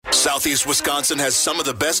Southeast Wisconsin has some of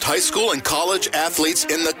the best high school and college athletes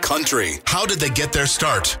in the country. How did they get their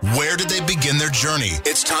start? Where did they begin their journey?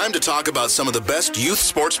 It's time to talk about some of the best youth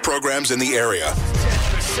sports programs in the area.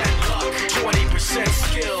 10% luck, 20%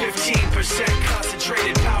 skill, 15%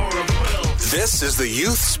 concentrated power of will. This is the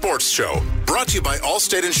Youth Sports Show, brought to you by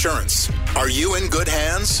Allstate Insurance. Are you in good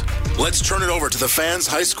hands? Let's turn it over to the fans'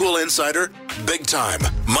 high school insider, big time,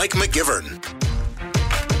 Mike McGivern.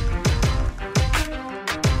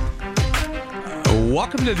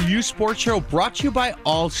 Welcome to the Youth Sports Show, brought to you by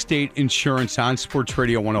Allstate Insurance on Sports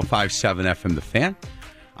Radio 105.7 FM The Fan.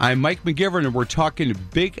 I'm Mike McGivern, and we're talking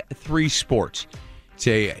Big 3 Sports. It's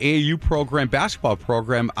a AAU program, basketball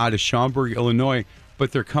program out of Schaumburg, Illinois,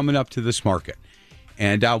 but they're coming up to this market.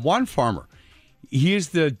 And Juan Farmer, he is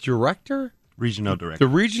the director? Regional director. The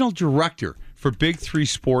regional director for Big 3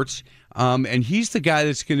 Sports, and he's the guy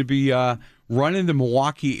that's going to be running the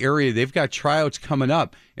Milwaukee area. They've got tryouts coming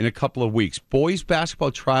up in a couple of weeks. Boys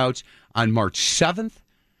basketball tryouts on March 7th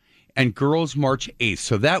and girls March 8th.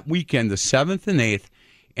 So that weekend, the 7th and 8th,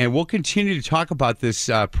 and we'll continue to talk about this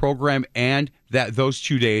program and those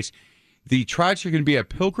 2 days. The tryouts are going to be at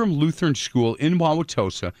Pilgrim Lutheran School in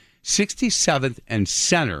Wauwatosa, 67th and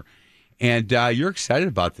Center. And you're excited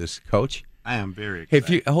about this, Coach? I am very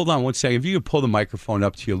excited. Hey, hold on one second. If you could pull the microphone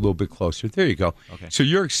up to you a little bit closer. There you go. Okay. So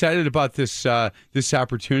you're excited about this this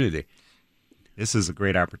opportunity. This is a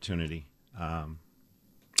great opportunity. I'm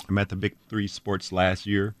at the Big 3 Sports last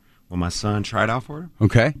year when my son tried out for it.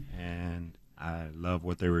 Okay. And I love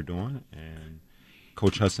what they were doing. And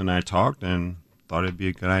Coach Hudson and I talked and thought it'd be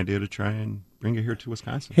a good idea to try and bring it here to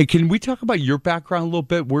Wisconsin. Hey, can we talk about your background a little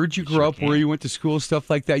bit? Where'd you grow up? Where you went to school, stuff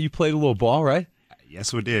like that? You played a little ball, right?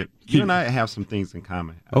 Yes, we did. You and I have some things in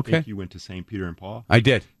common. I think you went to St. Peter and Paul. I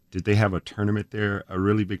did. Did they have a tournament there, a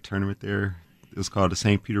really big tournament there? It was called the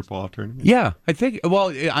St. Peter Paul tournament? Yeah, I think.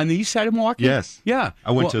 Well, on the east side of Milwaukee? Yes. Yeah.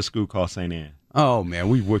 I went to a school called St. Anne. Oh, man,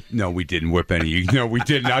 we didn't whip any. No, we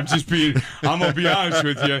didn't. I'm going to be honest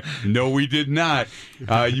with you. No, we did not.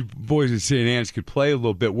 You boys at St. Anne's could play a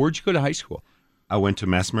little bit. Where'd you go to high school? I went to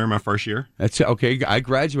Mesmer my first year. That's okay. I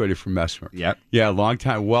graduated from Mesmer. Yep. Yeah, a long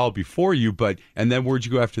time, well before you. And then where'd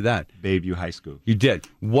you go after that? Bayview High School. You did.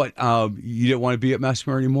 What? You didn't want to be at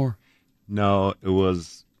Mesmer anymore? No, it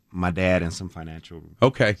was my dad and some financial.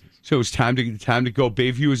 Okay, so it was time to go.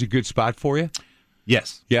 Bayview was a good spot for you.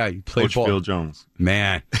 Yes. Yeah, you played Coach ball. Phil Jones.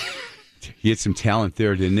 Man, he had some talent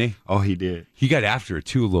there, didn't he? Oh, he did. He got after it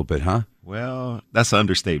too a little bit, huh? Well, that's an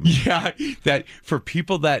understatement. Yeah, that for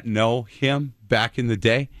people that know him back in the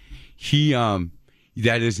day,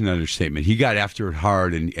 that is an understatement. He got after it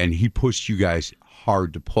hard, and he pushed you guys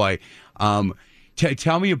hard to play.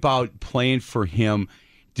 Tell me about playing for him.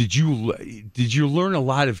 Did you learn a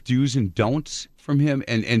lot of do's and don'ts from him?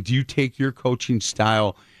 And do you take your coaching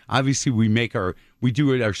style? Obviously, we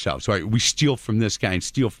do it ourselves. Right? We steal from this guy and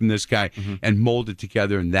steal from this guy and mold it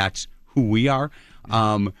together, and that's who we are.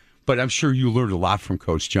 But I'm sure you learned a lot from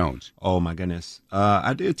Coach Jones. Oh, my goodness.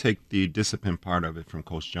 I did take the discipline part of it from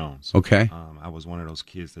Coach Jones. Okay. I was one of those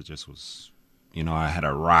kids that just was, I had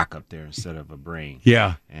a rock up there instead of a brain.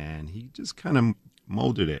 Yeah. And he just kind of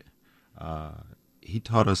molded it. He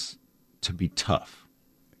taught us to be tough.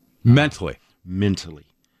 Mentally. Mentally.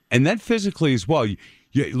 And then physically as well.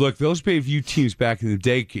 Look, those Bayview teams back in the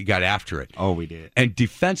day got after it. Oh, we did. And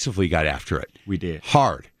defensively got after it. We did.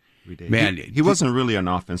 Hard. We did. Man, he wasn't really an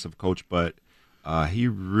offensive coach, but he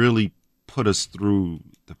really put us through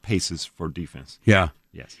the paces for defense. Yeah.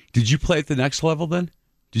 Yes. Did you play at the next level then?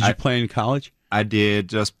 Did you play in college? I did.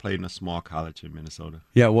 Just played in a small college in Minnesota.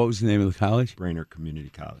 Yeah. What was the name of the college? Brainerd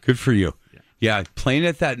Community College. Good for you. Yeah. Playing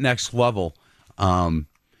at that next level, I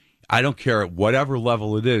don't care at whatever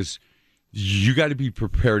level it is, you got to be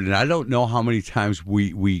prepared. And I don't know how many times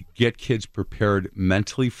we get kids prepared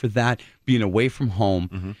mentally for that, being away from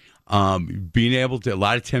home. Being able to, a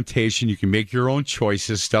lot of temptation, you can make your own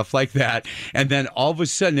choices, stuff like that. And then all of a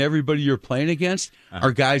sudden, everybody you're playing against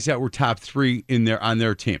are guys that were top 3 on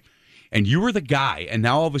their team. And you were the guy, and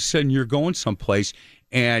now all of a sudden you're going someplace,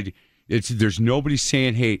 and there's nobody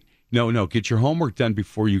saying, hey, no, get your homework done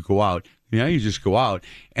before you go out. You just go out.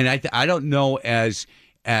 And I don't know as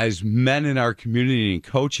men in our community and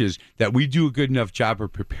coaches that we do a good enough job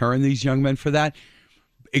of preparing these young men for that.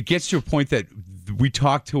 It gets to a point that we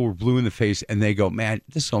talk till we're blue in the face, and they go, man,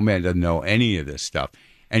 this old man doesn't know any of this stuff.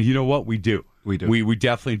 And you know what? We do. We do. We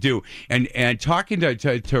definitely do. And talking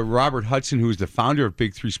to Robert Hudson, who's the founder of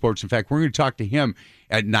Big 3 Sports, in fact, we're going to talk to him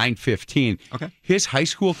at 9:15. Okay. His high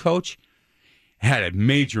school coach had a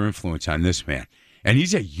major influence on this man. And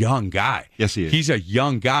he's a young guy. Yes, he is. He's a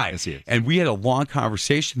young guy. Yes, he is. And we had a long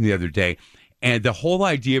conversation the other day, And the whole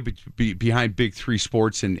idea behind Big 3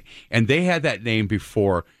 Sports, and they had that name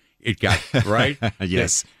before it got right.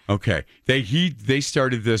 Yes. Okay. They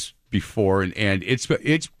started this before, and it's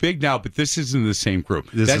big now, but this isn't the same group.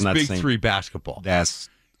 That's Big 3 basketball. That's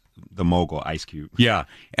the mogul Ice Cube. Yeah,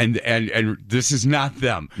 and this is not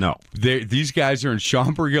them. No, these guys are in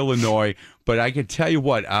Schaumburg, Illinois. But I can tell you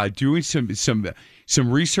what, doing some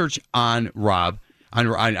research on Robert, on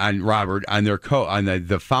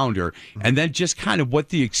the founder, and then just kind of what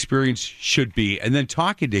the experience should be, and then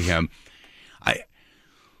talking to him.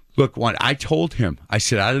 I told him, I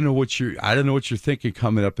said, I don't know what you're thinking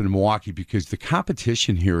coming up in Milwaukee, because the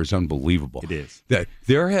competition here is unbelievable. It is.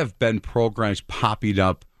 There have been programs popping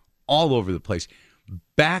up all over the place.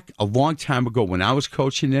 Back a long time ago when I was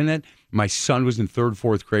coaching in it, my son was in 3rd,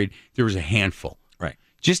 4th grade, there was a handful. Right.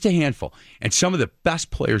 Just a handful. And some of the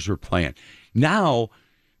best players were playing. Now,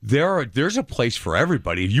 there's a place for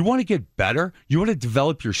everybody. If you want to get better, you want to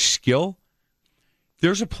develop your skill,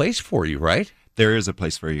 there's a place for you, right? There is a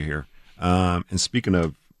place for you here. And speaking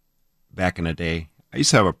of back in the day, I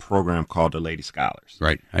used to have a program called the Lady Scholars.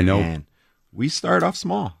 Right, I know. And we started off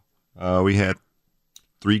small. We had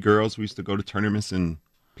 3 girls. We used to go to tournaments and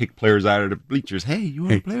pick players out of the bleachers. Hey, you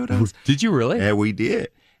want to play with us? Did you really? Yeah, we did.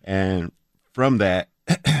 And from that,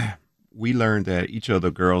 we learned that each of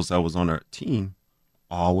the girls that was on our team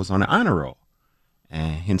all was on the honor roll,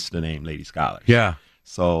 and hence the name Lady Scholars. Yeah.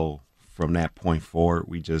 So from that point forward,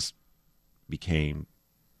 we just became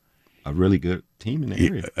a really good team in the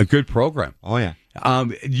area. A good program. Oh, yeah.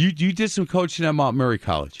 You did some coaching at Mount Mary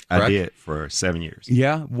College, correct? I did for 7 years.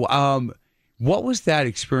 Yeah. What was that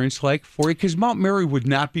experience like for you? Because Mount Mary would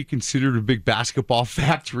not be considered a big basketball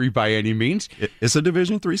factory by any means. It's a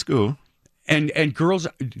Division III school. And girls,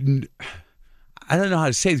 I don't know how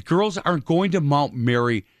to say it. Girls aren't going to Mount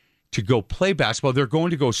Mary to go play basketball. They're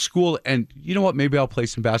going to go school, and you know what? Maybe I'll play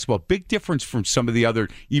some basketball. Big difference from some of the other,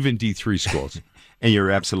 even D3 schools. And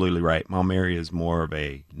you're absolutely right. Mount Mary is more of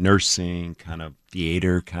a nursing kind of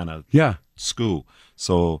theater kind of school.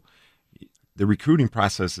 So the recruiting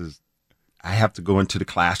process is, I have to go into the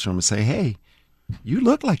classroom and say, hey, you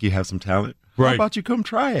look like you have some talent. Right. How about you come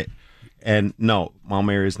try it? And no, Mount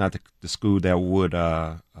Mary is not the school that would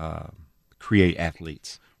create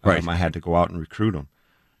athletes. Right. I had to go out and recruit them.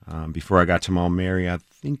 Before I got to Mount Mary, I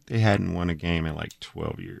think they hadn't won a game in like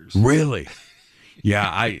 12 years. Really?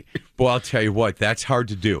 Yeah, I'll tell you what, that's hard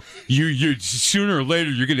to do. You sooner or later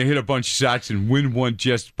you're going to hit a bunch of shots and win one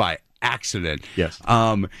just by accident. Yes.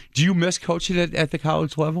 Do you miss coaching at the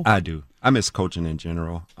college level? I do. I miss coaching in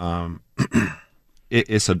general.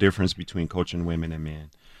 It's a difference between coaching women and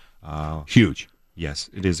men. Huge. Yes,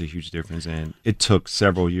 it is a huge difference, and it took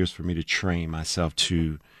several years for me to train myself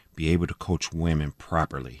to be able to coach women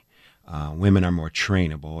properly. Women are more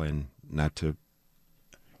trainable, and not to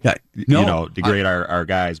degrade our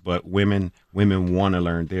guys, but women want to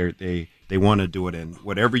learn. They want to do it, and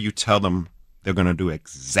whatever you tell them, they're going to do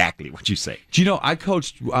exactly what you say. Do you know, I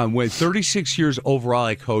coached, when 36 years overall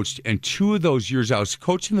I coached, and 2 of those years I was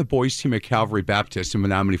coaching the boys team at Calvary Baptist in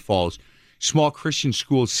Menominee Falls, small Christian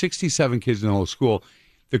school, 67 kids in the whole school.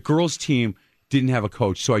 The girls team didn't have a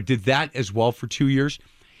coach, so I did that as well for 2 years,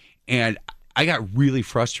 and I got really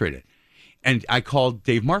frustrated. And I called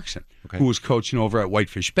Dave Markson, who was coaching over at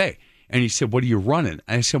Whitefish Bay, and he said, what are you running?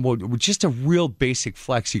 And I said, well, just a real basic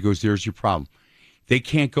flex. He goes, there's your problem. They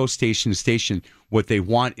can't go station to station. What they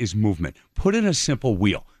want is movement. Put in a simple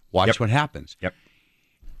wheel. Watch what happens. Yep.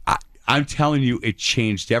 I'm telling you, it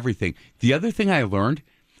changed everything. The other thing I learned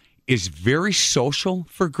is very social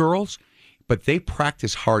for girls, but they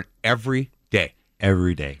practice hard every day.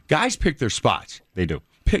 Every day. Guys pick their spots. They do.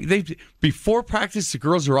 Before practice, the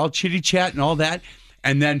girls are all chitty-chat and all that,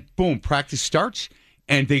 and then, boom, practice starts,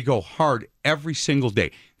 and they go hard every single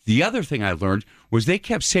day. The other thing I learned was they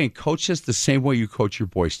kept saying, coach us the same way you coach your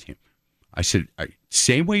boys' team. I said,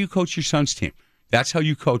 same way you coach your son's team. That's how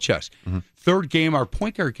you coach us. Mm-hmm. Third game, our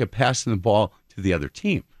point guard kept passing the ball to the other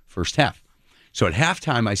team, first half. So at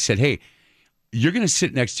halftime, I said, hey, you're going to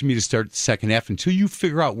sit next to me to start the second half. Until you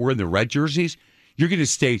figure out we're in the red jerseys, you're going to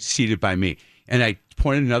stay seated by me. And I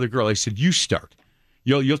pointed at another girl. I said, you start.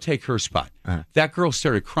 You'll take her spot. Uh-huh. That girl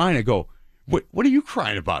started crying. I go, what are you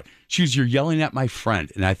crying about? She was, you're yelling at my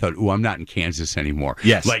friend. And I thought, I'm not in Kansas anymore.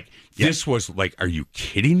 Yes. This was like, are you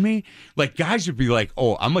kidding me? Like, guys would be like,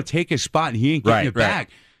 I'm going to take his spot and he ain't getting it back.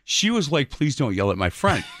 She was like, please don't yell at my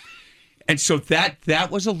friend. And so that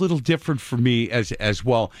was a little different for me as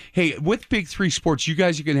well. Hey, with Big 3 Sports, you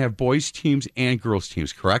guys are going to have boys teams and girls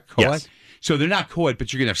teams, correct? Co-ed? Yes. So they're not co-ed,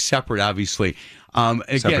 but you're going to have separate, obviously.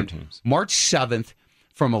 Separate teams. March 7th,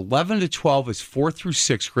 From 11 to 12 is 4th through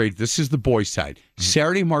 6th grade. This is the boys' side.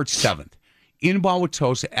 Saturday, March 7th, in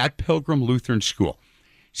Wauwatosa at Pilgrim Lutheran School.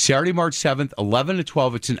 Saturday, March 7th, 11 to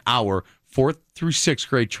 12, it's an hour, 4th through 6th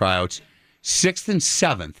grade tryouts. 6th and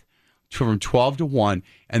 7th from 12 to 1,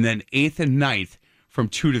 and then 8th and 9th from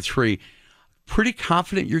 2 to 3. Pretty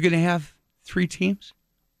confident you're going to have 3 teams?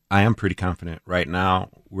 I am pretty confident. Right now,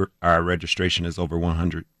 our registration is over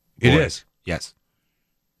 100. It is? Yes.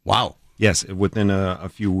 Wow. Yes, within a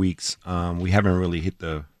few weeks. We haven't really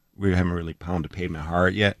pounded the pavement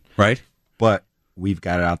hard yet. Right. But we've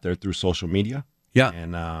got it out there through social media. Yeah.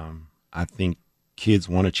 And I think kids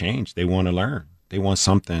want to change. They want to learn. They want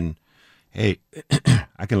something. Hey,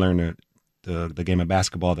 I can learn the game of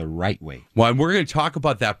basketball the right way. Well, and we're going to talk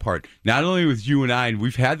about that part, not only with you and I, and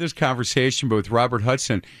we've had this conversation, but with Robert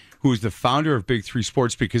Hudson, who is the founder of Big 3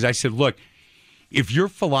 Sports, because I said, look, if your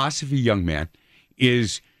philosophy, young man,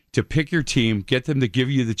 is to pick your team, get them to give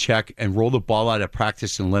you the check, and roll the ball out at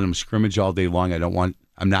practice and let them scrimmage all day long,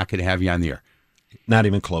 I'm not going to have you on the air. Not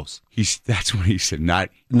even close. That's what he said. Not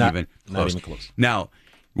even close. Now,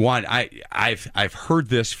 Juan, I've heard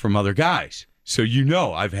this from other guys. So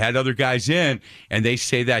I've had other guys in, and they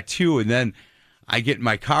say that too. And then I get in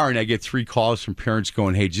my car, and I get 3 calls from parents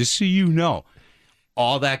going, hey, just so you know,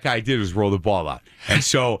 all that guy did was roll the ball out. And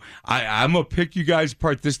so I'm going to pick you guys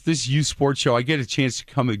apart. This youth sports show, I get a chance to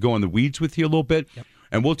come and go in the weeds with you a little bit. Yep.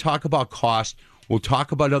 And we'll talk about cost. We'll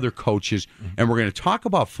talk about other coaches. And we're going to talk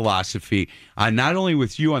about philosophy, not only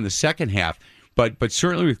with you on the second half, but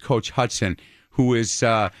certainly with Coach Hudson, who is,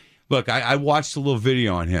 look, I watched a little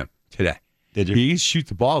video on him today. Did you? He can shoot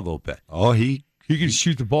the ball a little bit. Oh, he can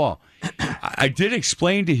shoot the ball. I did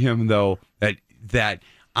explain to him, though, that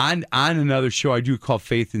on another show I do called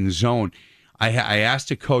Faith in the Zone, I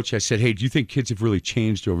asked a coach, I said, hey, do you think kids have really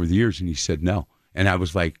changed over the years? And he said no. And I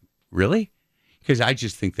was like, really? Because I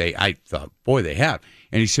just think I thought, boy, they have.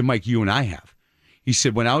 And he said, Mike, you and I have. He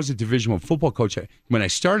said, when I was a Division I football coach, when I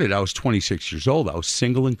started, I was 26 years old. I was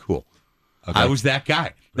single and cool. Okay. I was that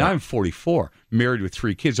guy. Now I'm 44, married with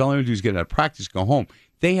 3 kids. All I want to do is get out of practice, go home.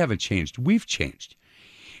 They haven't changed. We've changed.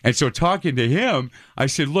 And so talking to him, I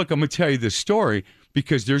said, look, I'm going to tell you this story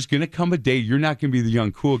because there's going to come a day you're not going to be the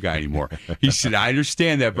young cool guy anymore. He said, I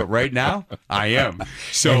understand that, but right now I am.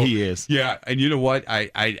 So and he is. Yeah. And you know what?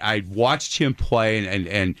 I watched him play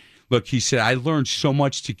and look, he said, I learned so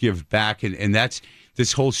much to give back. And that's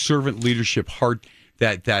this whole servant leadership heart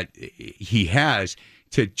that he has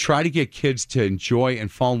to try to get kids to enjoy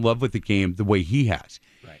and fall in love with the game the way he has.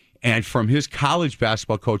 Right. And from his college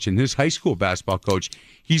basketball coach and his high school basketball coach,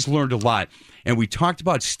 he's learned a lot. And we talked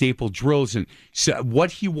about staple drills and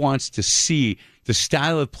what he wants to see, the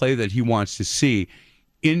style of play that he wants to see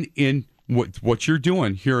in what you're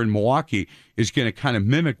doing here in Milwaukee is going to kind of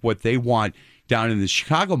mimic what they want down in the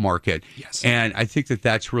Chicago market. Yes. And I think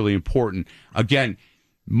that's really important. Again,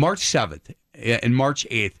 March 7th and March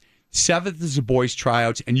 8th, 7th is the boys'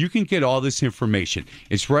 tryouts, and you can get all this information.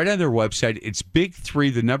 It's right on their website. It's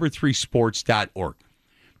big3, the number 3sports.org.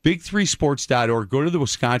 Big3sports.org. Go to the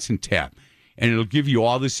Wisconsin tab, and it'll give you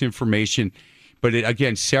all this information. But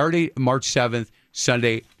again, Saturday, March 7th,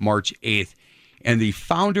 Sunday, March 8th. And the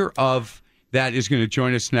founder of that is going to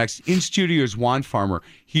join us next. In studio is Juan Farmer.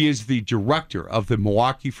 He is the director of the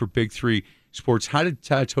Milwaukee for Big 3 Sports. How did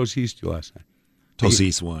Tosa East do last night? Tosa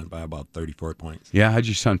East won by about 34 points. Yeah, how'd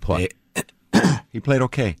your son play? He played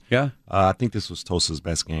okay. Yeah? I think this was Tosa's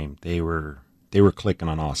best game. They were clicking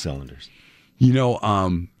on all cylinders.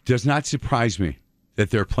 Does not surprise me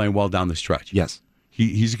that they're playing well down the stretch. Yes.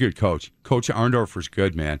 He's a good coach. Coach Arndorfer's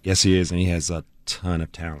good, man. Yes, he is, and he has a ton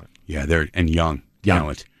of talent. Yeah, they're young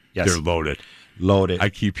talent. Yes. They're loaded. Loaded. I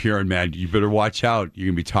keep hearing, man, you better watch out. You're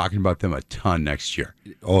going to be talking about them a ton next year.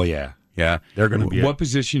 Oh, yeah. Yeah? They're going to be. What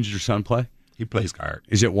position does your son play? He plays guard.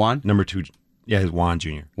 Is it Juan? Number 2. Yeah, it's Juan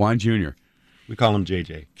Jr. Juan Jr. We call him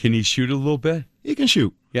JJ. Can he shoot a little bit? He can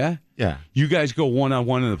shoot. Yeah? Yeah. You guys go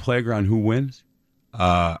one-on-one in the playground. Who wins?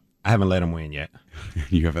 I haven't let him win yet.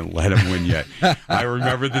 You haven't let him win yet. I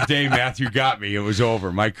remember the day Matthew got me. It was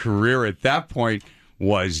over. My career at that point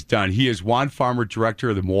was done. He is Juan Farmer, director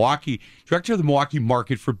of the Milwaukee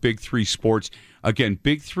market for Big 3 Sports. Again,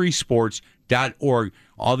 big3sports.org.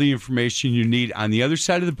 All the information you need. On the other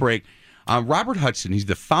side of the break, Robert Hudson, he's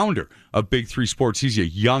the founder of Big 3 Sports. He's a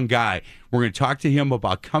young guy. We're going to talk to him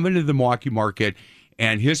about coming to the Milwaukee market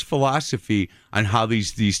and his philosophy on how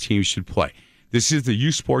these teams should play. This is the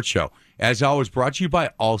Youth Sports Show. As always, brought to you by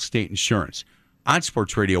Allstate Insurance on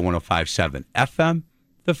Sports Radio 105.7 FM,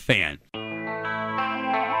 The Fan.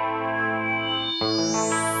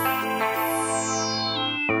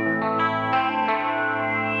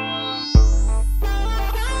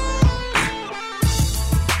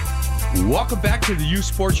 Welcome back to the Youth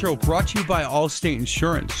Sports Show, brought to you by Allstate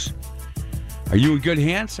Insurance. Are you in good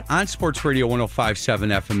hands? On Sports Radio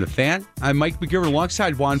 105.7 FM The Fan, I'm Mike McGivern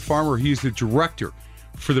alongside Juan Farmer. He's the director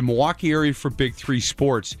for the Milwaukee area for Big 3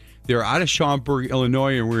 Sports. They're out of Schaumburg,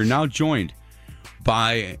 Illinois, and we're now joined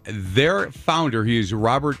by their founder. He is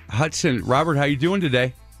Robert Hudson. Robert, how you doing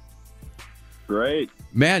today? Great.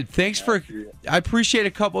 Man, thanks I appreciate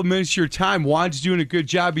a couple of minutes of your time. Juan's doing a good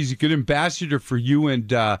job. He's a good ambassador for you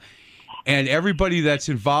and everybody that's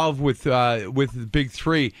involved with the Big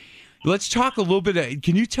 3. Let's talk a little bit.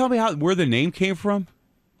 Can you tell me where the name came from?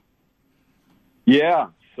 Yeah,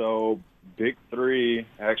 so Big 3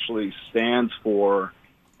 actually stands for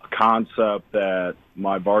a concept that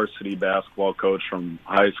my varsity basketball coach from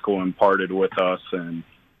high school imparted with us, and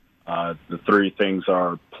the three things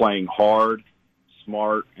are playing hard,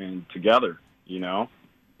 smart, and together,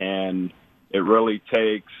 and it really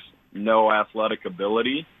takes no athletic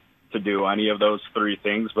ability to do any of those three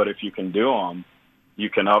things, but if you can do them, you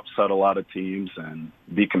can upset a lot of teams and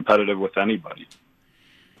be competitive with anybody.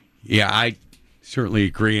 Yeah, I certainly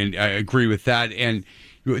agree, and I agree with that. And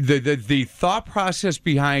the thought process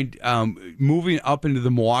behind moving up into the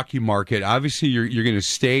Milwaukee market, obviously you're going to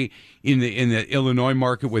stay in the Illinois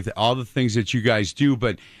market with all the things that you guys do,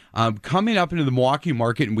 but coming up into the Milwaukee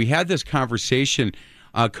market, and we had this conversation,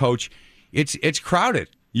 Coach, it's crowded.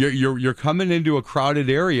 You're coming into a crowded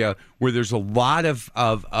area where there's a lot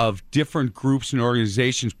of different groups and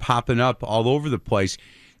organizations popping up all over the place.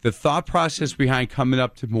 The thought process behind coming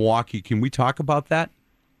up to Milwaukee, can we talk about that?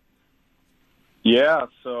 Yeah,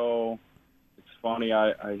 so it's funny.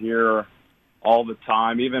 I hear all the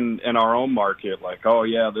time, even in our own market, like, oh,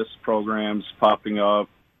 yeah, this program's popping up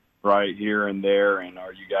right here and there, and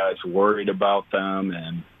are you guys worried about them?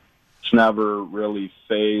 And it's never really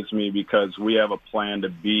fazed me because we have a plan to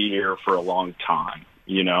be here for a long time,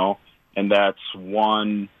 and that's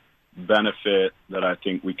one benefit that I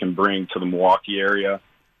think we can bring to the Milwaukee area,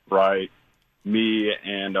 right? Me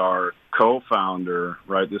and our co-founder,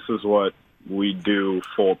 right, this is what we do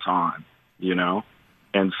full time,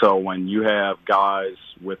 and so when you have guys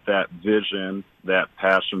with that vision, that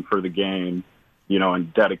passion for the game,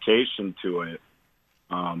 and dedication to it,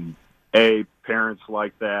 parents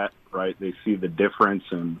like that, right? They see the difference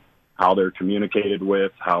in how they're communicated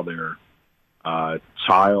with, how their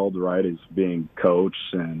child, right, is being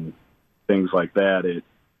coached and things like that.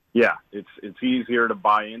 It's easier to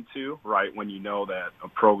buy into, right, when you know that a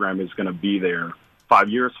program is going to be there 5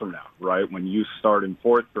 years from now, right? When you start in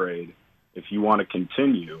fourth grade, if you want to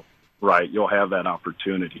continue, right, you'll have that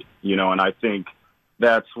opportunity, and I think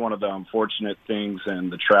that's one of the unfortunate things in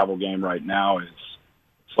the travel game right now is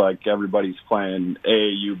it's like everybody's playing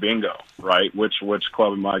AAU bingo, right? Which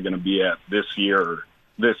club am I going to be at this year or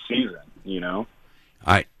this season,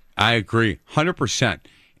 I agree 100%.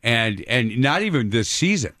 And not even this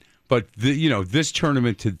season, but this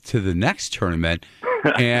tournament to the next tournament.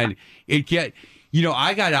 And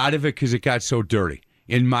I got out of it because it got so dirty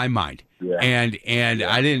in my mind. Yeah. And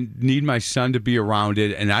I didn't need my son to be around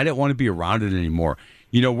it, and I didn't want to be around it anymore.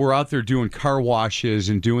 We're out there doing car washes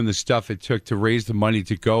and doing the stuff it took to raise the money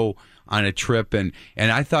to go on a trip, and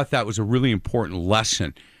I thought that was a really important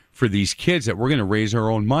lesson for these kids, that we're going to raise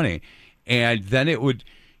our own money. And then it would,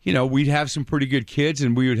 we'd have some pretty good kids,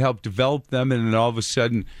 and we would help develop them, and then all of a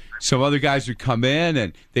sudden some other guys would come in,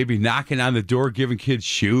 and they'd be knocking on the door, giving kids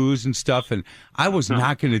shoes and stuff, and I was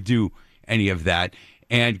not going to do any of that.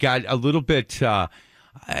 And got a little bit,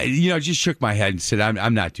 just shook my head and said,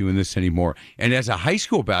 I'm not doing this anymore. And as a high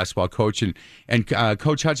school basketball coach and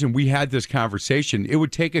Coach Hudson, we had this conversation. It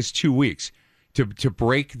would take us 2 weeks to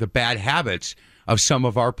break the bad habits of some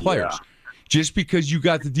of our players. Yeah. Just because you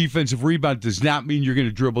got the defensive rebound does not mean you're going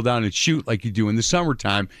to dribble down and shoot like you do in the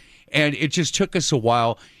summertime. And it just took us a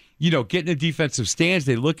while. Getting a defensive stance,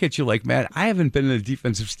 they look at you like, man, I haven't been in a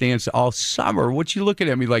defensive stance all summer. What you looking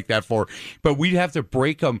at me like that for? But we'd have to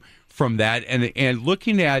break them from that. And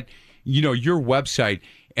looking at, your website,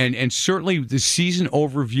 and certainly the season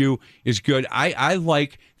overview is good. I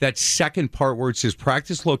like that second part where it says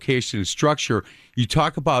practice location and structure. You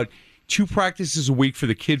talk about 2 practices a week for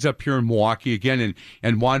the kids up here in Milwaukee again,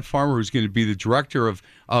 and Juan Farmer, who's going to be the director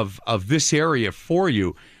of this area for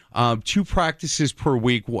you. 2 practices per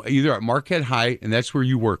week, either at Marquette High, and that's where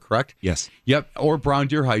you work, correct? Yes. Yep, or Brown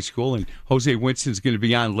Deer High School, and Jose Winston's going to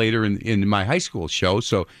be on later in my high school show,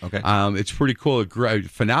 so okay. It's pretty cool, a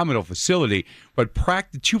phenomenal facility. But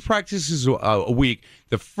 2 practices a week.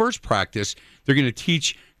 The first practice, they're going to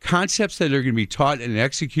teach concepts that are going to be taught and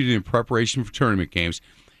executed in preparation for tournament games.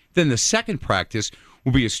 Then the second practice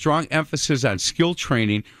will be a strong emphasis on skill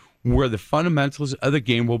training where the fundamentals of the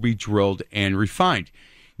game will be drilled and refined.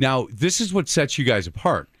 Now, this is what sets you guys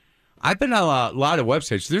apart. I've been on a lot of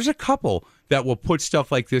websites. There's a couple that will put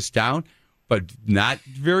stuff like this down, but not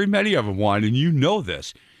very many of them want, and you know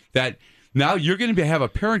this, that now you're going to have a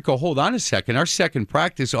parent go, hold on a second, our second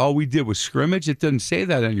practice, all we did was scrimmage. It doesn't say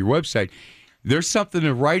that on your website. There's something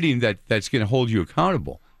in writing that's going to hold you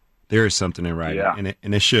accountable. There is something in writing,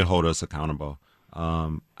 and it should hold us accountable.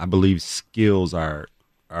 I believe skills are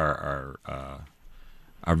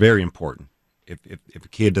very important. If a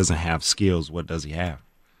kid doesn't have skills, what does he have?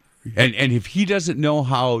 And if he doesn't know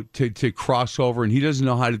how to cross over, and he doesn't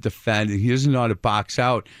know how to defend, and he doesn't know how to box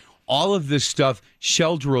out, all of this stuff,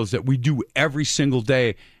 shell drills that we do every single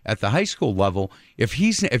day at the high school level, if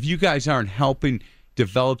you guys aren't helping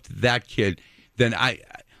develop that kid, then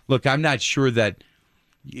I'm not sure that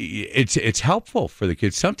it's helpful for the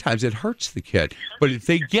kid. Sometimes it hurts the kid, but if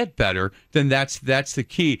they get better, then that's the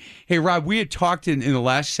key. Hey, Rob, we had talked in the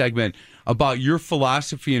last segment about your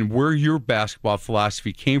philosophy and where your basketball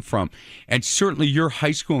philosophy came from, and certainly your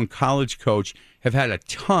high school and college coach have had a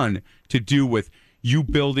ton to do with you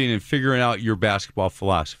building and figuring out your basketball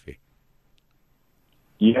philosophy.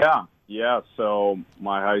 Yeah. So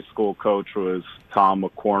my high school coach was Tom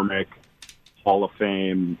McCormick, Hall of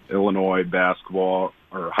Fame Illinois basketball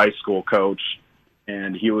or high school coach,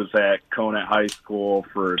 and he was at Conant High School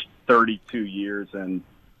for 32 years, and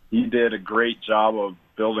he did a great job of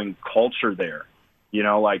building culture there. You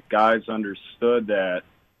know, like guys understood that,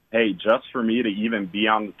 hey, just for me to even be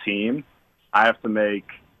on the team, I have to make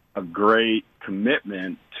a great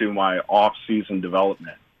commitment to my off-season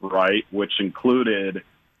development, right, which included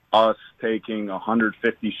us taking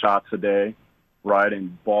 150 shots a day, right,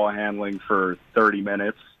 and ball handling for 30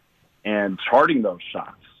 minutes and charting those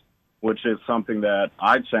shots, which is something that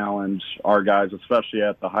I challenge our guys, especially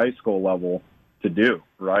at the high school level, to do,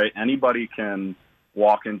 right? Anybody can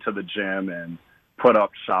walk into the gym and put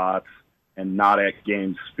up shots and not at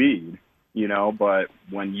game speed, you know, but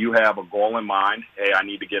when you have a goal in mind, hey, I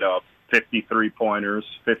need to get up 50 3-pointers,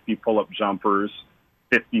 50 pull-up jumpers,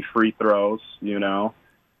 50 free throws, you know,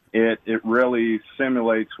 it really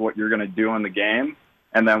simulates what you're going to do in the game.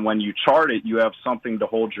 And then when you chart it, you have something to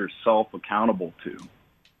hold yourself accountable to,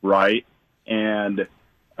 right? And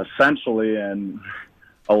essentially, and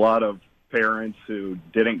a lot of parents who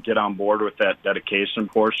didn't get on board with that dedication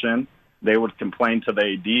portion, they would complain to the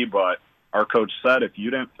AD, but our coach said if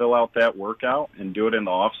you didn't fill out that workout and do it in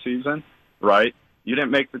the off season, right, you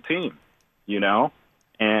didn't make the team, you know?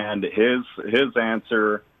 And his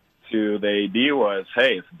answer to the AD was,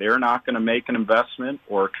 hey, if they're not going to make an investment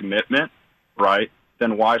or a commitment, right,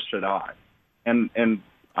 then why should I? And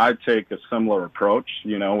I take a similar approach,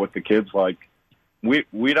 you know, with the kids, like,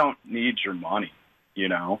 we don't need your money, you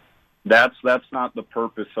know? That's not the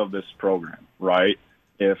purpose of this program, right?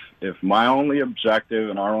 If my only objective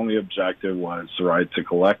and our only objective was, right, to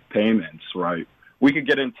collect payments, right, we could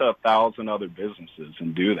get into 1,000 other businesses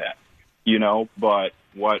and do that, you know, but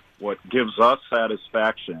what gives us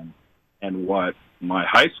satisfaction and what my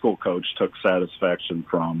high school coach took satisfaction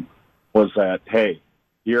from was that, hey,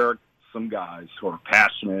 here are some guys who are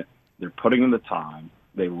passionate, they're putting in the time,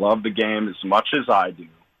 they love the game as much as I do,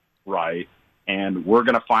 right, and we're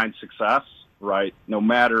going to find success, right, no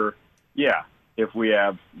matter, if we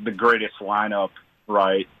have the greatest lineup,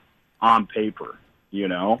 right, on paper, you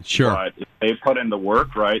know. Sure. But if they put in the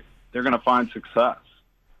work, right, they're going to find success,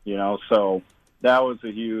 you know. So that was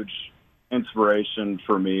a huge inspiration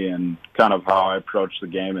for me and kind of how I approach the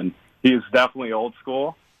game. And he's definitely old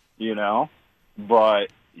school, you know, but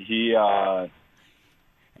he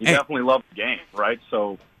definitely loved the game, right?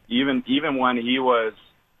 So even when he was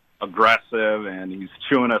aggressive and he's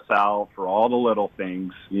chewing us out for all the little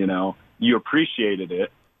things, you know, you appreciated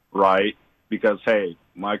it, right? Because, hey,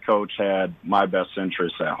 my coach had my best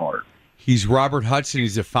interests at heart. He's Robert Hudson.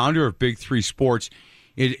 He's the founder of Big 3 Sports.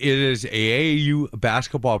 It is a AAU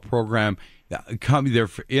basketball program coming there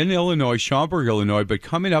in Illinois, Schaumburg, Illinois, but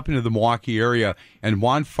coming up into the Milwaukee area. And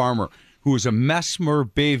Juan Farmer, who is a Mesmer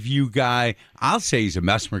Bayview guy. I'll say he's a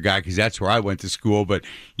Mesmer guy because that's where I went to school. But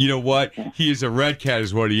you know what? He is a Red Cat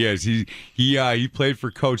is what he is. He played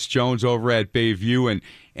for Coach Jones over at Bayview,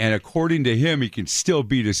 and according to him, he can still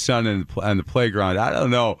beat his son on the playground. I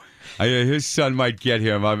don't know. His son might get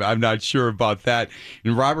him. I'm not sure about that.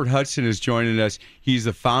 And Robert Hudson is joining us. He's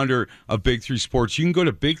the founder of Big 3 Sports. You can go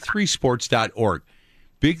to big3sports.org,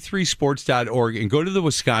 big3sports.org, and go to the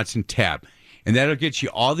Wisconsin tab. And that'll get you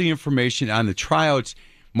all the information on the tryouts.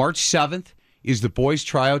 March 7th is the boys'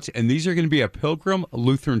 tryouts, and these are going to be at Pilgrim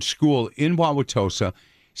Lutheran School in Wauwatosa,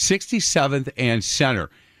 67th and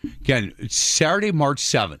Center. Again, it's Saturday, March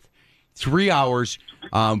 7th. 3 hours.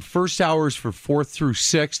 First hour is for 4th through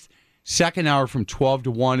 6th. Second hour from 12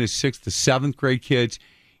 to 1 is 6th to 7th grade kids.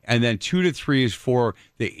 And then 2 to 3 is for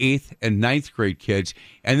the 8th and 9th grade kids.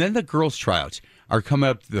 And then the girls' tryouts are coming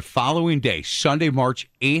up the following day, Sunday, March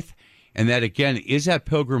 8th. And that, again, is at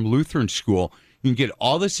Pilgrim Lutheran School. You can get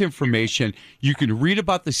all this information. You can read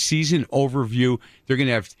about the season overview.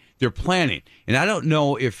 They're planning. And I don't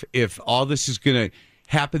know if all this is going to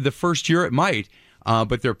happen the first year. It might.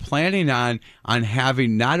 But they're planning on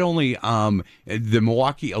having not only the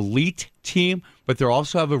Milwaukee elite team, but they'll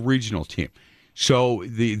also have a regional team. So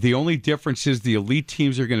the only difference is the elite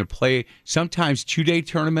teams are going to play sometimes 2-day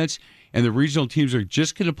tournaments, and the regional teams are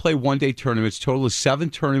just going to play 1-day tournaments. Total of 7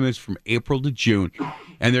 tournaments from April to June,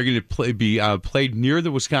 and they're going to be played near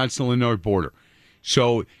the Wisconsin-Illinois border.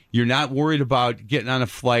 So you're not worried about getting on a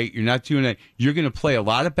flight. You're not doing it. You're going to play a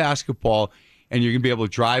lot of basketball, and you're going to be able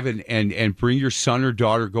to drive and bring your son or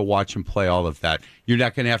daughter, go watch them play, all of that. You're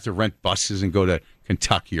not going to have to rent buses and go to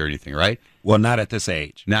Kentucky or anything, right? Well, not at this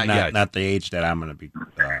age. Not yet. Not the age that I'm going to be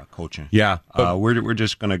coaching. Yeah. We're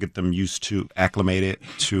just going to get them acclimated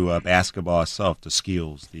to basketball itself, the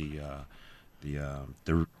skills, the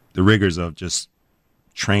rigors of just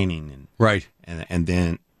training, and right. And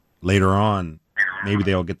then later on, maybe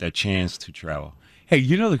they'll get that chance to travel. Hey,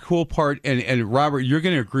 you know the cool part, and Robert, you're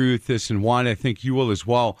going to agree with this, and Juan, I think you will as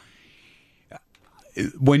well.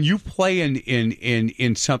 When you play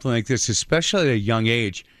in something like this, especially at a young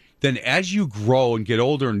age, then as you grow and get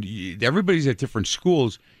older, and everybody's at different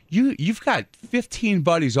schools, you've got 15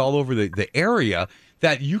 buddies all over the area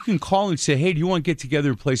that you can call and say, hey, do you want to get together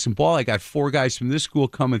and play some ball? I got 4 guys from this school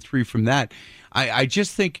coming, 3 from that. I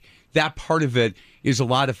just think that part of it is a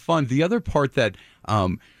lot of fun. The other part that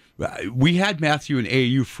we had Matthew in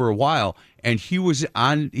AAU for a while, and he was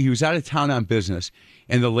out of town on business,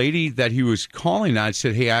 and the lady that he was calling on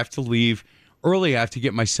said, hey, I have to leave early. I have to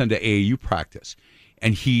get my son to AAU practice.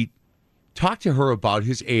 And he talked to her about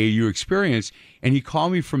his AAU experience, and he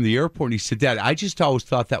called me from the airport, and he said, Dad, I just always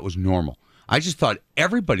thought that was normal. I just thought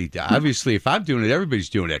everybody did. Obviously, if I'm doing it, everybody's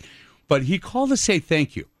doing it. But he called to say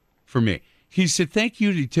thank you for me. He said, thank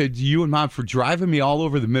you to you and Mom for driving me all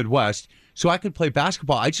over the Midwest so I could play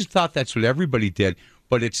basketball. I just thought that's what everybody did,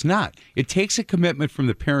 but it's not. It takes a commitment from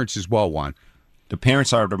the parents as well, Juan. The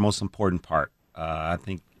parents are the most important part. I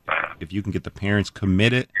think if you can get the parents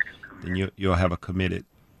committed, then you'll have a committed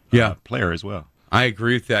player as well. I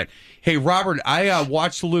agree with that. Hey, Robert, I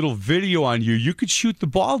watched a little video on you. You could shoot the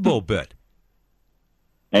ball a little bit.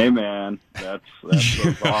 Hey, man, that's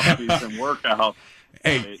those off-season workouts.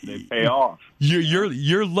 Hey, they pay off.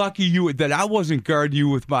 You're lucky that I wasn't guarding you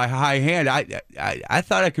with my high hand. I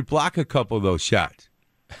thought I could block a couple of those shots.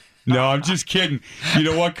 No, I'm just kidding. You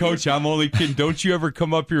know what, Coach? I'm only kidding. Don't you ever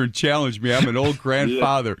come up here and challenge me. I'm an old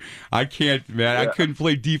grandfather. I can't, man. I couldn't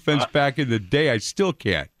play defense back in the day. I still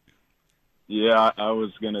can't. Yeah, I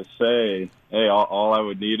was going to say, hey, all I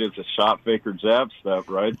would need is a shot faker jab step,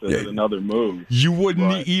 right? That's another move. You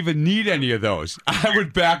wouldn't even need any of those. I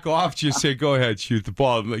would back off, just say, go ahead, shoot the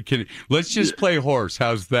ball. Let's just play horse.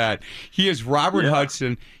 How's that? He is Robert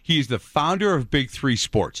Hudson. He's the founder of Big 3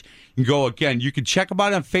 Sports. You can go again. You can check him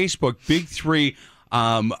out on Facebook, Big3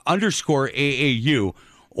 _AAU,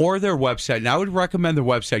 or their website. And I would recommend the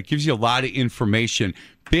website. It gives you a lot of information.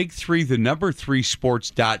 Big3, the number 3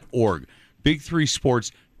 sports.org.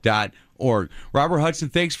 Big3sports.org. Robert Hudson,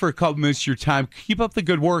 thanks for a couple minutes of your time. Keep up the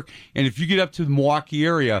good work. And if you get up to the Milwaukee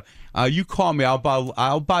area, you call me. I'll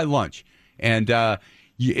buy lunch. And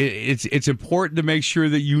it's important to make sure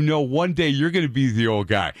that you know one day you're going to be the old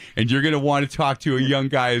guy, and you're going to want to talk to a young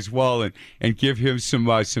guy as well and give him some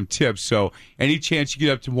tips. So any chance you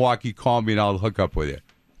get up to Milwaukee, call me and I'll hook up with you.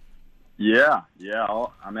 Yeah.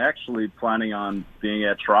 I'm actually planning on being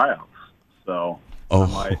at tryouts, so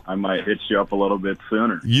I might hit you up a little bit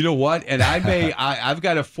sooner. You know what? And I've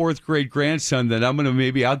got a 4th grade grandson that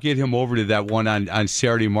I'll get him over to that one on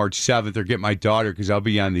Saturday, March 7th, or get my daughter, because I'll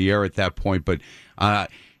be on the air at that point. But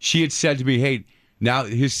she had said to me, hey, now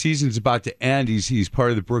his season's about to end. He's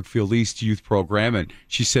part of the Brookfield East youth program. And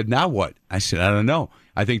she said, now what? I said, I don't know.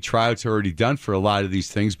 I think tryouts are already done for a lot of these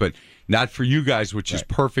things, but not for you guys, which is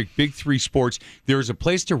perfect. Big 3 Sports. There's a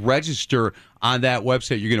place to register on that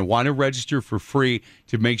website. You're going to want to register for free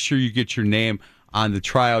to make sure you get your name on the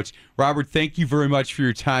tryouts. Robert, thank you very much for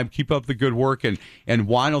your time. Keep up the good work, and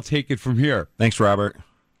Juan will take it from here. Thanks, Robert.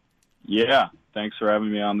 Yeah, thanks for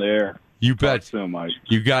having me on the air. You bet. Talk soon, Mike.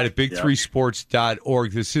 You got it.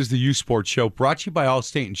 Big3sports.org. This is the U Sports Show, brought to you by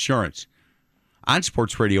Allstate Insurance on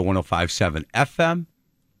Sports Radio 105.7 FM,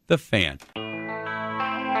 The Fan.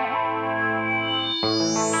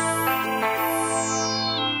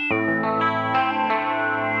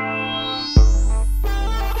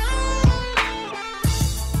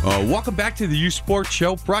 Welcome back to the U Sports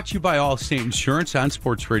Show, brought to you by Allstate Insurance on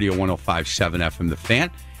Sports Radio 105.7 FM The Fan.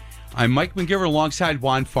 I'm Mike McGivern alongside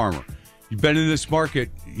Juan Farmer. You've been in this market.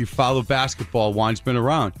 You follow basketball. Juan's been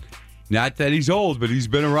around. Not that he's old, but he's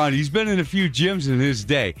been around. He's been in a few gyms in his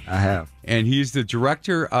day. I have. And he's the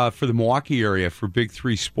director for the Milwaukee area for Big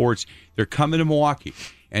 3 Sports. They're coming to Milwaukee.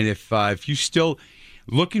 And if you're still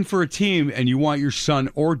looking for a team and you want your son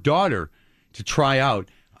or daughter to try out,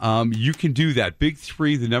 you can do that. Big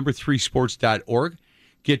 3, the number 3sports.org.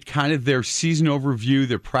 Get kind of their season overview,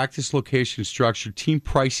 their practice location structure, team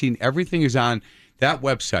pricing. Everything is on that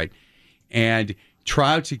website. And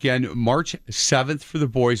tryouts again, March 7th for the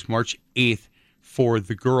boys, March 8th for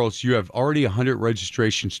the girls. You have already 100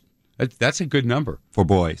 registrations. That's a good number. For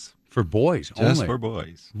boys. For boys Just only. for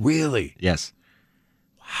boys. Really? Yes.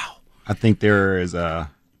 Wow. I think there is a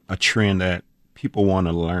trend that people want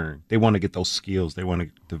to learn. They want to get those skills. They want to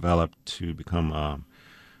develop to become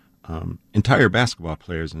entire basketball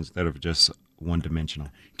players instead of just one-dimensional.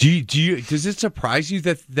 Does it surprise you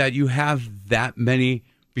that you have that many?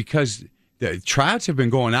 Because the tryouts have been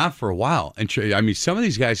going on for a while. And I mean, some of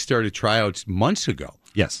these guys started tryouts months ago.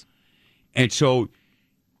 Yes. And so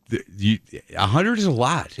 100 is a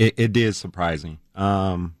lot. It is surprising.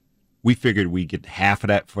 We figured we'd get half of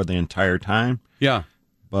that for the entire time. Yeah.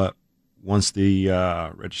 But once the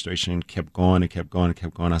registration kept going,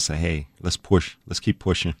 I said, hey, let's push. Let's keep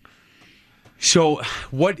pushing. So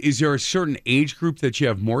is there a certain age group that you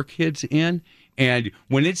have more kids in? And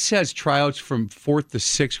when it says tryouts from 4th to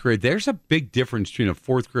 6th grade, there's a big difference between a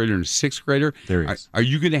 4th grader and a 6th grader. There is. Are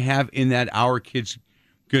you going to have in that hour kids,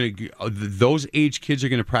 those age kids are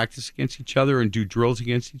going to practice against each other and do drills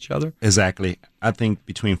against each other? Exactly. I think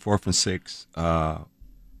between 4th and 6th,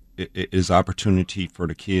 it is opportunity for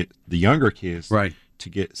the younger kids, right, to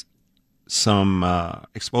get some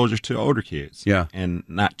exposure to older kids. Yeah. And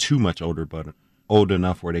not too much older, but old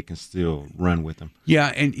enough where they can still run with them.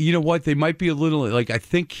 Yeah, and you know what? They might be a little, like, I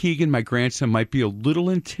think Keegan, my grandson, might be a little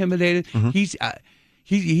intimidated. Mm-hmm.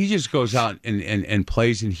 He just goes out and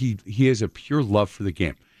plays, and he has a pure love for the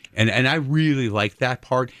game. And I really like that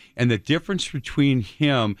part. And the difference between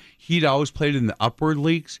him, he'd always played in the upward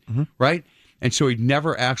leagues, mm-hmm. right? And so he'd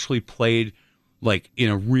never actually played like in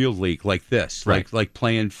a real league like this, right. like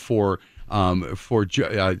playing for Coach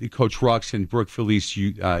Rux and Brookfield East,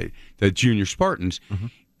 the junior Spartans. Mm-hmm.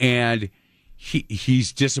 And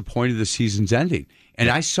he's disappointed the season's ending. And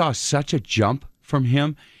I saw such a jump from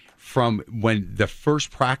him from when the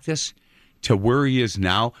first practice to where he is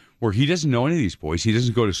now, where he doesn't know any of these boys. He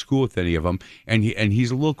doesn't go to school with any of them. And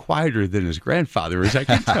he's a little quieter than his grandfather is, I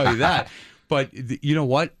can tell you that. But you know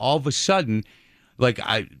what? All of a sudden, like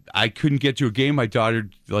I couldn't get to a game. My daughter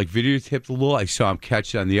like videotaped a little. I saw him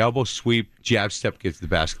catch it on the elbow, sweep, jab step, gets the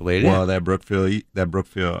basket laid in. Well, that Brookfield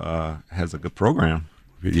has a good program.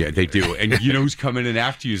 Yeah, they do. And you know who's coming in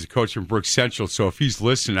after you is a coach from Brook Central. So if he's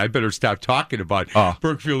listening, I better stop talking about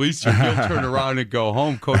Brookfield East. He'll turn around and go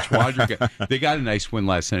home. Coach Wandrick, they got a nice win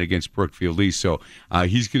last night against Brookfield East. So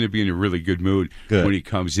he's going to be in a really good mood when he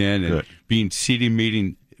comes in. And being seating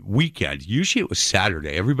meeting weekend, usually it was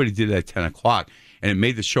Saturday. Everybody did it at 10 o'clock. And it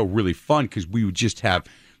made the show really fun because we would just have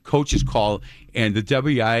coaches call. And the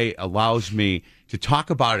WI allows me to talk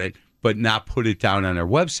about it, but not put it down on our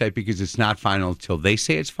website because it's not final until they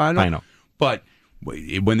say it's final. But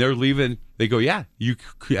when they're leaving, they go, yeah, you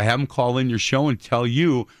have them call in your show and tell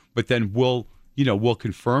you, but then we'll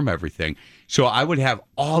confirm everything. So I would have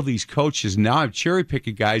all these coaches. Now I'm cherry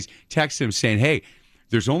picking guys, texting them saying, hey,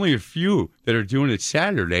 there's only a few that are doing it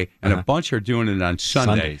Saturday and a bunch are doing it on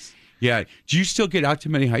Sundays. Yeah. Do you still get out to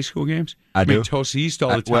many high school games? I do. Tulsa East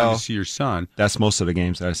all the time to see your son. That's most of the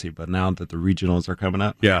games that I see. But now that the regionals are coming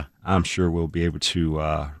up, I'm sure we'll be able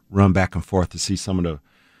to run back and forth to see some of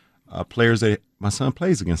the players that my son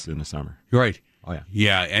plays against in the summer. Right. Oh, yeah.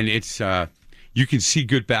 Yeah, and it's you can see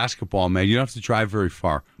good basketball, man. You don't have to drive very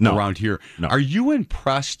far around here. No. Are you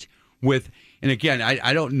impressed with, and again,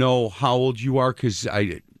 I don't know how old you are because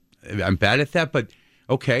I'm bad at that, but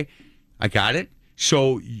okay, I got it.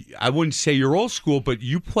 So I wouldn't say you're old school, but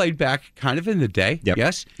you played back kind of in the day,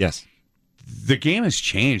 yes? Yes. The game has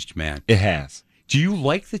changed, man. It has. Do you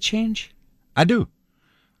like the change? I do.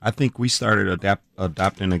 I think we started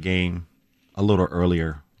adopting the game a little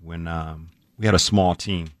earlier when we had a small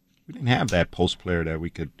team. We didn't have that post player that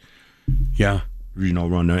we could, run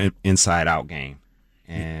the inside-out game.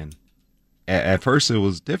 And at first it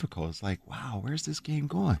was difficult. It's like, wow, where's this game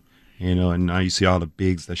going? And now you see all the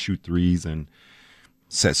bigs that shoot threes and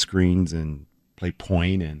set screens and play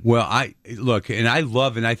point. And well, I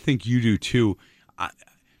love, and I think you do too.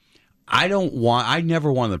 I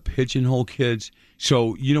never want to pigeonhole kids.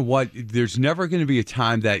 So you know what? There's never going to be a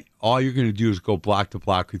time that all you're going to do is go block to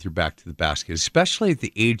block with your back to the basket, especially at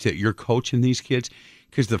the age that you're coaching these kids,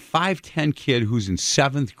 because the 5'10" kid who's in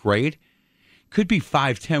 7th grade could be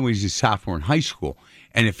 5'10" when he's a sophomore in high school.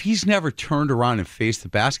 And if he's never turned around and faced the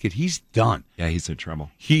basket, he's done. Yeah, he's in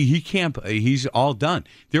trouble. He can't. He's all done.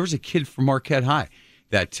 There was a kid from Marquette High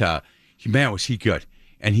that, man, was he good.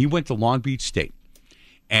 And he went to Long Beach State.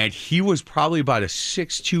 And he was probably about a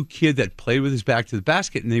 6'2" kid that played with his back to the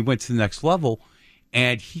basket, and then he went to the next level,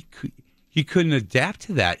 and he couldn't adapt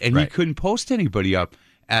to that, and he couldn't post anybody up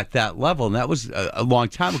at that level. And that was a long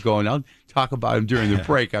time ago, and I'll talk about him during the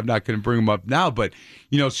break. I'm not going to bring him up now, but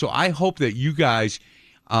so I hope that you guys,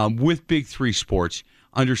 with Big 3 Sports,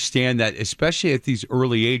 understand that, especially at these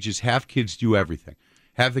early ages, have kids do everything.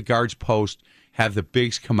 Have the guards post, have the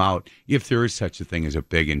bigs come out, if there is such a thing as a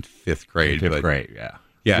big in 5th grade. Fifth grade, yeah.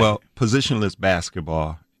 Yeah. Well, positionless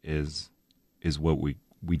basketball is what we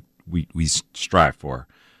strive for.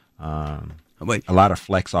 A lot of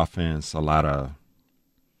flex offense, a lot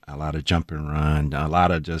of jump and run, a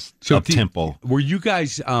lot of just up tempo. Were you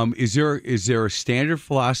guys? Is there a standard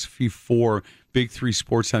philosophy for Big 3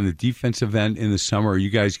 Sports on the defensive end in the summer? Are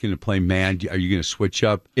you guys going to play man? Are you going to switch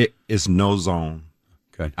up? It is no zone.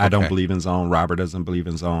 Good. I don't believe in zone. Robert doesn't believe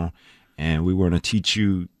in zone, and we want to teach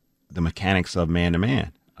you the mechanics of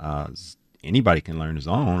man-to-man. Anybody can learn his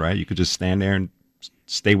own, right? You could just stand there and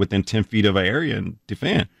stay within 10 feet of an area and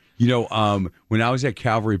defend. When I was at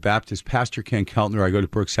Calvary Baptist, Pastor Ken Keltner, I go to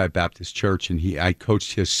Brookside Baptist Church, and I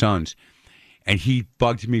coached his sons, and he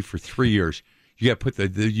bugged me for 3 years. You got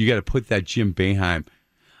to put that Jim Boeheim.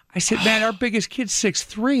 I said, man, our biggest kid's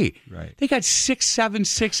 6'3". Right. They got 6'7",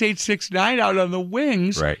 6'8", 6'9" out on the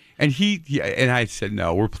wings. Right. And I said,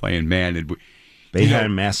 no, we're playing man. And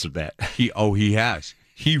Boeheim mastered that. He has.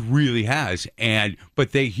 He really has. But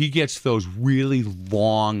he gets those really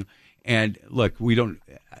long, and look,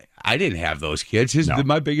 I didn't have those kids.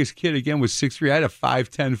 My biggest kid, again, was 6'3". I had a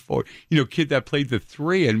 5'10", 4, kid that played the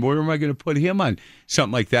 3, and where am I going to put him on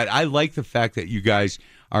something like that? I like the fact that you guys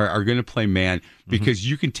are going to play man, because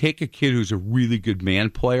you can take a kid who's a really good man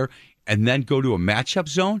player and then go to a matchup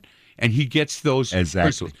zone, and he gets those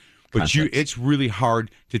exactly. But it's really hard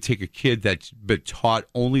to take a kid that's been taught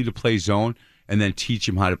only to play zone and then teach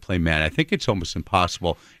him how to play man. I think it's almost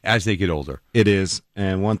impossible as they get older. It is.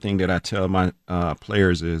 And one thing that I tell my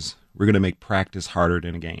players is we're going to make practice harder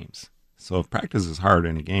than the games. So if practice is harder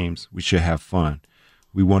than the games, we should have fun.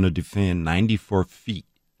 We want to defend 94 feet.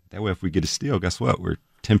 That way, if we get a steal, guess what? We're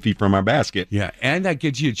 10 feet from our basket. Yeah, and that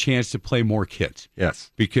gives you a chance to play more kids.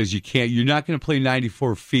 Yes. Because you're not going to play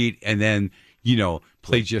 94 feet and then,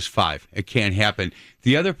 play just 5. It can't happen.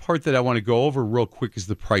 The other part that I want to go over real quick is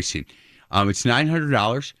the pricing. It's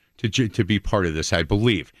 $900 to be part of this, I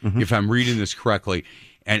believe, if I'm reading this correctly.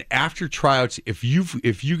 And after tryouts, if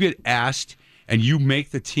you get asked and you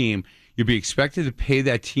make the team, you'll be expected to pay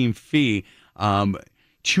that team fee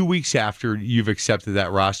 2 weeks after you've accepted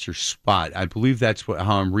that roster spot. I believe that's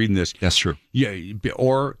how I'm reading this. That's true. Yeah,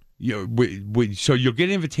 or so you'll get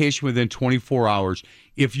an invitation within 24 hours.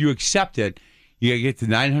 If you accept it, you get the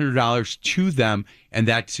 $900 to them, and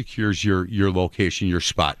that secures your location, your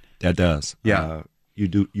spot. That does. Yeah.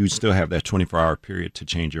 You still have that 24-hour period to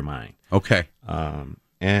change your mind. Okay.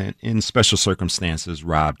 And in special circumstances,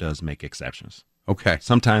 Rob does make exceptions. Okay.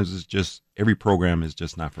 Sometimes it's just every program is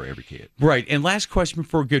just not for every kid. Right. And last question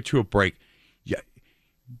before we get to a break.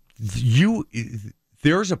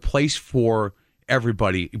 There's a place for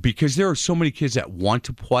everybody, because there are so many kids that want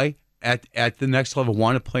to play at the next level,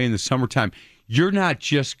 want to play in the summertime. You're not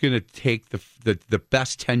just going to take the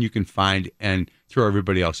best 10 you can find and throw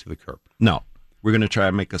everybody else to the curb. No. We're going to try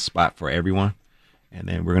to make a spot for everyone, and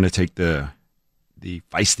then we're going to take the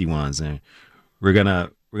feisty ones, and we're going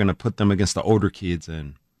to put them against the older kids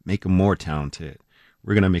and make them more talented.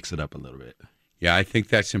 We're going to mix it up a little bit. Yeah, I think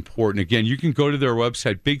that's important. Again, you can go to their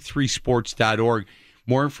website, big3sports.org.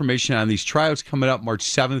 More information on these tryouts coming up March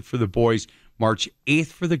 7th for the boys, March 8th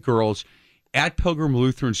for the girls, at Pilgrim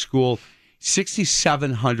Lutheran School,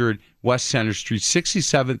 6700 West Center Street,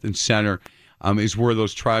 67th and Center is where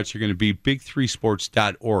those tryouts are going to be,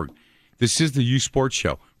 big3sports.org. This is the U Sports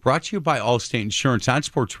Show, brought to you by Allstate Insurance on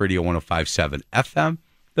Sports Radio 105.7 FM,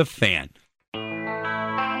 The Fan.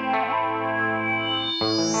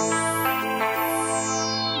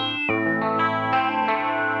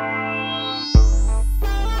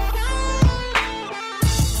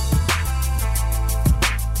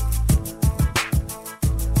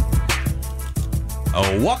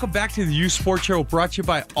 Welcome back to the U Sports Show, brought to you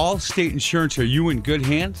by Allstate Insurance. Are you in good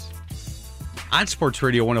hands? on Sports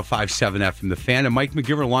Radio 105.7 FM, The Fan. And Mike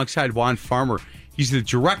McGivern alongside Juan Farmer. He's the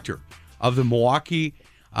director of the Milwaukee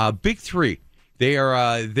Big Three.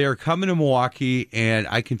 They're coming to Milwaukee, and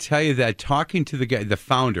I can tell you that talking to the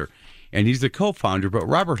founder, and he's the co-founder, but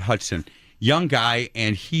Robert Hudson, young guy,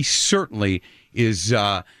 and he certainly is.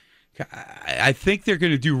 I think they're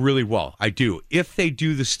going to do really well. I do, if they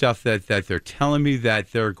do the stuff that they're telling me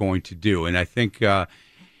that they're going to do. And I think, like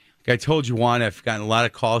I told you, Juan, I've gotten a lot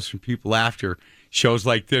of calls from people after shows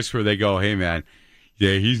like this where they go, "Hey, man,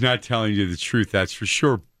 yeah, he's not telling you the truth, that's for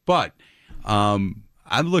sure." But I'm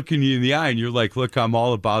looking you in the eye, and you're like, "Look, I'm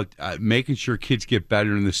all about making sure kids get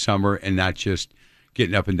better in the summer and not just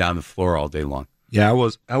getting up and down the floor all day long." Yeah, I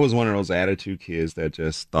was one of those attitude kids that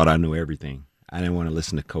just thought I knew everything. I didn't want to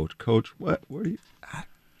listen to Coach. Coach, what are you?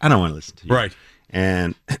 I don't want to listen to you. Right.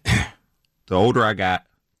 And the older I got,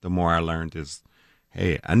 the more I learned is,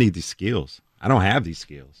 hey, I need these skills. I don't have these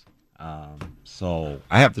skills. So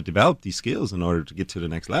I have to develop these skills in order to get to the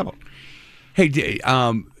next level. Hey,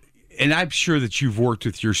 and I'm sure that you've worked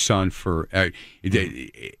with your son for at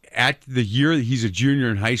the year that he's a junior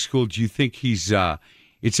in high school. Do you think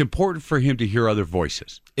it's important for him to hear other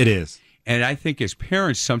voices? It is. And I think as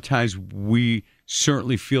parents, sometimes we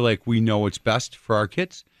certainly feel like we know what's best for our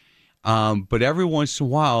kids. But every once in a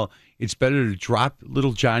while, it's better to drop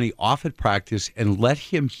little Johnny off at practice and let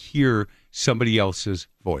him hear somebody else's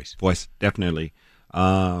voice. Voice, definitely.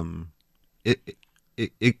 It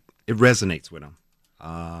resonates with him.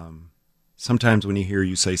 Sometimes when he hear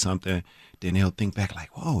you say something, then he'll think back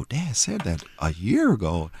like, "Whoa, Dad said that a year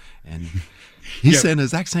ago, and he said the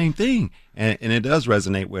exact same thing," and it does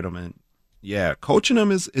resonate with him. And yeah, coaching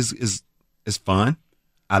him is fun.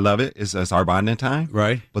 I love it. It's our bonding time,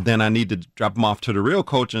 right? But then I need to drop him off to the real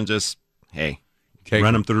coach and just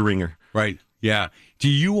run him through the ringer, right? Yeah. Do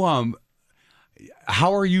you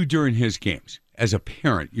how are you during his games as a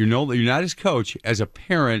parent? You're not his coach. As a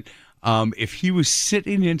parent, if he was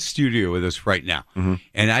sitting in studio with us right now,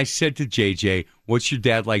 and I said to JJ, "What's your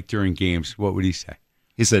dad like during games?" What would he say?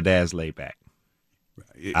 He said, "Dad's laid back."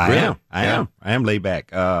 I am laid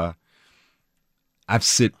back. I've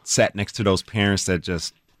sat next to those parents that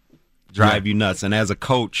just drive you nuts, and as a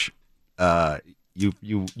coach,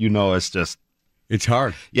 you know it's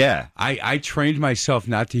hard. Yeah, I trained myself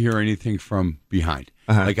not to hear anything from behind.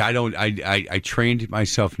 Like I trained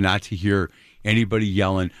myself not to hear anybody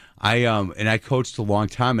yelling. I coached a long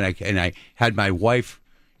time, and I had my wife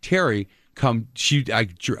Terry come.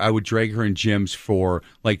 I would drag her in gyms for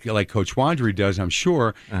like Coach Wandry does, I'm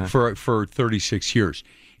sure, for 36 years.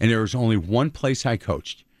 And there was only one place I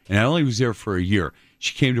coached, and I only was there for a year.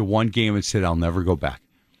 She came to one game and said, "I'll never go back."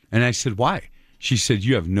 And I said, "Why?" She said,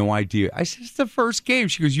 "You have no idea." I said, "It's the first game."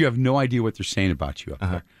 She goes, "You have no idea what they're saying about you up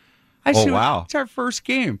there." I said, wow. "It's our first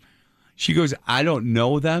game." She goes, "I don't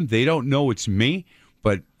know them. They don't know it's me,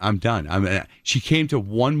 but I'm done." She came to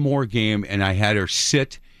one more game, and I had her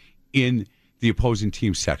sit in the opposing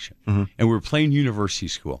team section. And we were playing university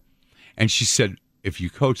school. And she said, "If you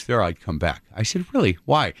coach there, I'd come back." I said, "Really?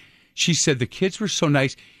 Why?" She said, "The kids were so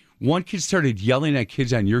nice. One kid started yelling at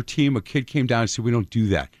kids on your team. A kid came down and said, 'We don't do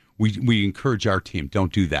that. We encourage our team.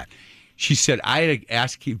 Don't do that.'" She said, "I had to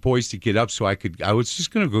ask boys to get up so I was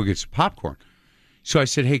just going to go get some popcorn." So I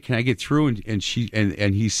said, "Hey, can I get through?" And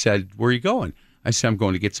he said, "Where are you going?" I said, "I'm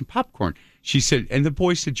going to get some popcorn." She said, and the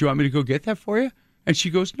boy said, "Do you want me to go get that for you?" And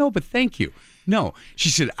she goes, "No, but thank you." No. She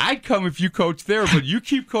said, "I'd come if you coach there, but you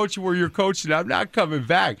keep coaching where you're coaching. I'm not coming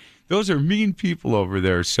back." Those are mean people over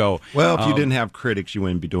there. So, well, if you didn't have critics, you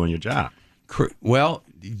wouldn't be doing your job. Well,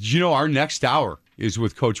 our next hour is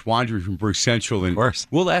with Coach Wandry from Brick Central, and of course,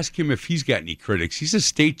 we'll ask him if he's got any critics. He's a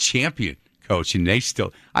state champion coach, and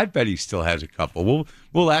I bet he still has a couple.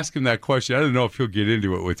 We'll ask him that question. I don't know if he'll get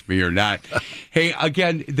into it with me or not. Hey,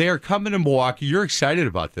 again, they are coming to Milwaukee. You're excited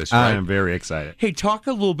about this, right? I am very excited. Hey, talk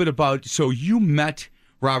a little bit about, so you met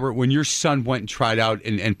Robert when your son went and tried out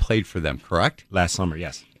and played for them, correct? Last summer,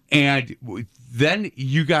 yes. And then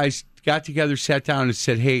you guys got together, sat down, and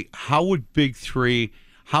said, "Hey, how would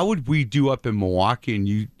we do up in Milwaukee?"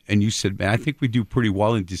 And you said, "Man, I think we do pretty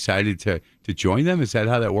well," and decided to join them. Is that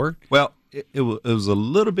how that worked? Well, it was a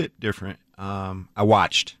little bit different. I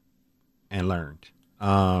watched and learned.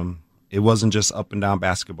 It wasn't just up and down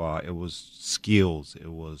basketball. It was skills.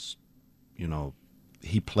 It was,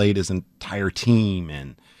 he played his entire team,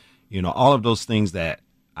 and all of those things that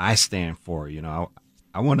I stand for.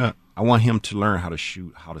 I want him to learn how to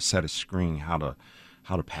shoot, how to set a screen, how to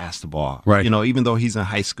pass the ball. Right. Even though he's in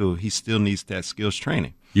high school, he still needs that skills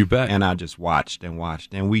training. You bet. And I just watched and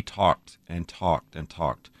watched, and we talked and talked and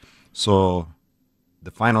talked. So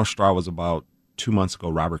the final straw was about 2 months ago.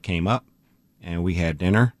 Robert came up, and we had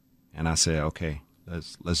dinner, and I said, okay,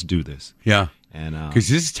 let's do this. Yeah. And because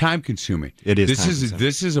this is time consuming. It is.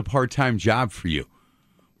 This is a part-time job for you,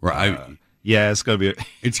 right? Yeah, it's gonna be.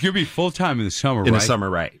 It's gonna be full-time in the summer, in right? the summer,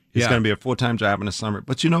 right? It's gonna be a full-time job in the summer.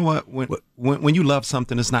 But you know what? When you love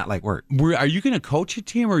something, it's not like work. Are you gonna coach a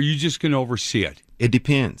team, or are you just gonna oversee it? It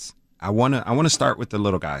depends. I wanna start with the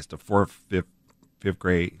little guys, the 4th, 5th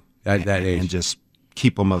grade, that age, and just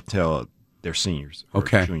keep them up till they're seniors or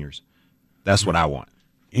okay. juniors. That's what I want.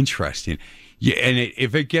 Interesting. Yeah, and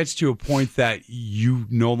if it gets to a point that you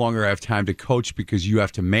no longer have time to coach because you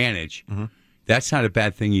have to manage, that's not a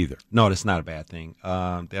bad thing either. No, that's not a bad thing.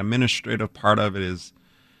 The administrative part of it is,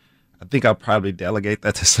 I think I'll probably delegate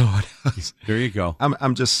that to someone else. There you go.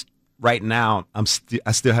 I'm just right now.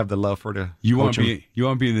 I still have the love for the. You want to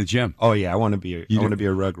be in the gym. Oh yeah, I want to be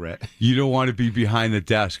a rug rat. You don't want to be behind the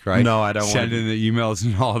desk, right? No, I don't. Sending the emails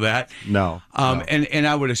and all that. No. No. And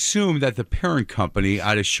I would assume that the parent company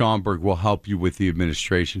out of Schaumburg will help you with the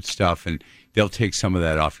administration stuff, and they'll take some of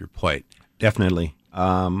that off your plate. Definitely.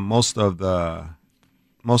 Most of the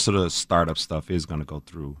startup stuff is going to go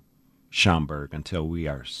through Schaumburg until we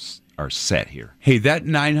are set here. Hey, that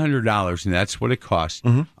 $900, and that's what it costs.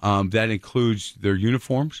 That includes their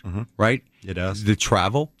uniforms, right? It does. The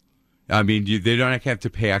travel. I mean, they don't have to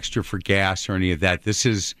pay extra for gas or any of that. This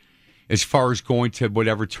is, as far as going to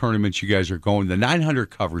whatever tournaments you guys are going, the $900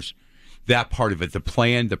 covers that part of it, the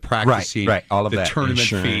plan, the practicing, right. All of the that. tournament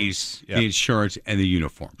insurance. fees, Yep. the insurance, and the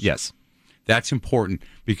uniforms. Yes. That's important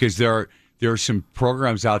because there are some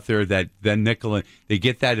programs out there that then they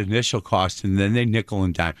get that initial cost and then they nickel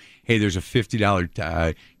and dime. Hey, there's a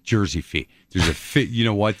 $50 jersey fee. There's you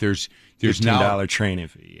know what? There's $15 now training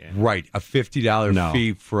fee. Yeah. Right, a $50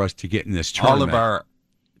 fee for us to get in this tournament. All of our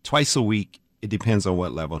twice a week. It depends on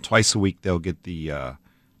what level. Twice a week they'll get the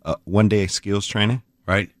 1 day of skills training,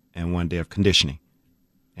 right, and 1 day of conditioning,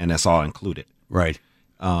 and that's all included. Right.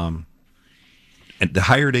 And the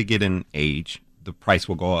higher they get in age, the price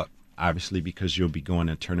will go up. Obviously, because you'll be going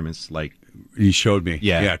to tournaments like you showed me,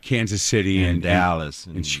 yeah, Kansas City and Dallas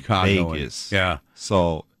and Chicago, Vegas, yeah.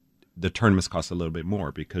 So the tournaments cost a little bit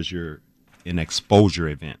more because you're in exposure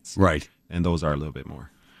events, right? And those are a little bit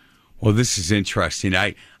more. Well, this is interesting.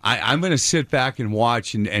 I'm going to sit back and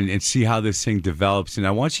watch and see how this thing develops, and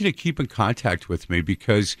I want you to keep in contact with me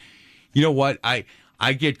because, you know what, I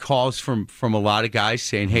get calls from a lot of guys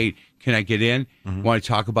saying, "Hey, can I get in? Want to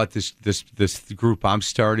talk about this group I'm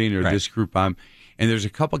starting or this group I'm?" And there's a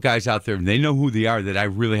couple guys out there, and they know who they are that I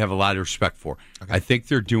really have a lot of respect for. Okay. I think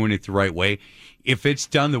they're doing it the right way. If it's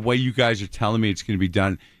done the way you guys are telling me it's going to be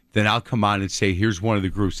done, then I'll come on and say, here's one of the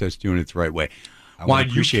groups that's doing it the right way. I would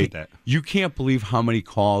appreciate that. You can't believe how many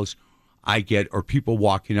calls I get or people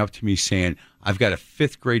walking up to me saying, I've got a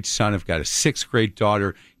 5th grade son, I've got a 6th grade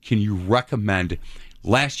daughter. Can you recommend?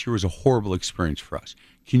 Last year was a horrible experience for us.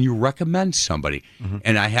 Can you recommend somebody?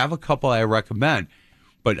 And I have a couple I recommend.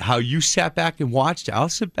 But how you sat back and watched, I'll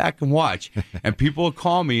sit back and watch. And people will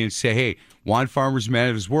call me and say, hey, Juan Farmer's man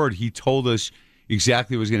of his word. He told us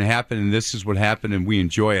exactly what was going to happen, and this is what happened, and we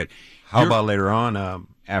enjoy it. How about later on,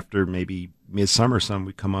 after maybe midsummer,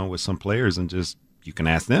 we come on with some players and just you can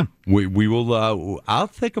ask them. We will. I'll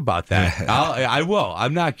think about that. I will.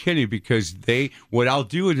 I'm not kidding because what I'll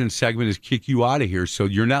do in a segment is kick you out of here, so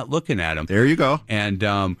you're not looking at them. There you go.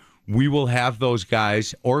 And we will have those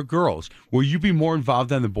guys or girls. Will you be more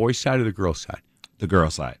involved on the boys' side or the girls' side? The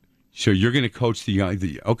girls' side. So you're going to coach the young.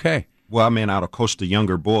 Okay. Well, I mean, I'll coach the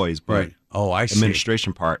younger boys, but right. Oh, I see.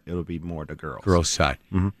 Administration part, it'll be more the girls. Girls' side.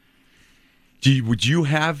 Would you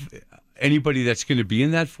have anybody that's going to be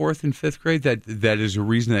in that 4th and 5th grade that is a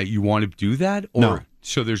reason that you want to do that? Or, no.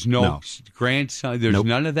 So there's no grandson. There's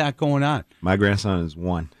none of that going on. My grandson is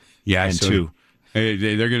 1. Yeah, and 2.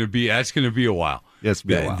 They're going to be. That's going to be a while. Yes,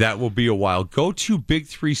 that will be a while. Go to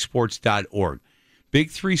big3sports.org,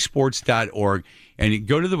 big3sports.org, and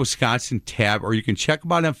go to the Wisconsin tab, or you can check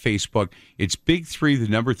them out on Facebook. It's Big3, the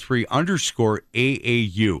number 3 _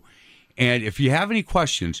 AAU. And if you have any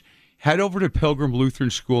questions, head over to Pilgrim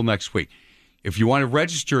Lutheran School next week. If you want to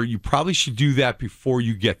register, you probably should do that before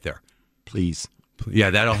you get there. Please.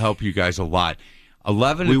 Yeah, that'll help you guys a lot.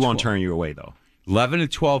 11. We won't turn you away though. 11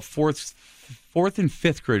 and 12, 4th and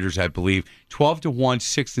 5th graders, I believe. 12 to 1,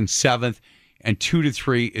 6th and 7th, and 2 to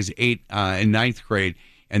 3 is 8th and 9th grade.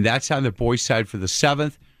 And that's on the boys' side for the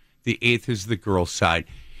 7th. The 8th is the girls' side.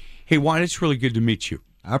 Hey, Juan, it's really good to meet you.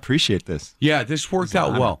 I appreciate this. Yeah, this worked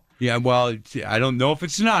out well. Yeah, well, I don't know if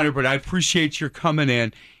it's an honor, but I appreciate your coming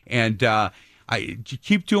in. And you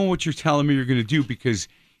keep doing what you're telling me you're going to do because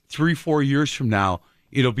 3-4 years from now,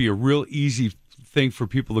 it'll be a real easy thing for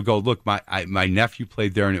people to go, look, my nephew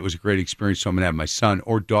played there, and it was a great experience, so I'm going to have my son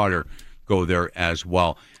or daughter go there as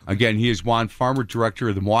well. Again, he is Juan Farmer, director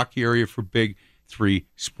of the Milwaukee area for Big 3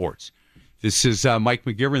 Sports. This is Mike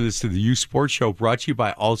McGivern. This is the Youth Sports Show brought to you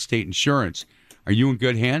by Allstate Insurance. Are you in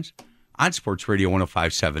good hands? On Sports Radio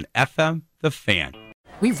 105.7 FM, The Fan.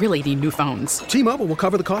 We really need new phones. T-Mobile will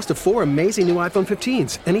cover the cost of 4 amazing new iPhone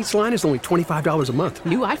 15s, and each line is only $25 a month.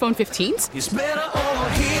 New iPhone 15s? It's better over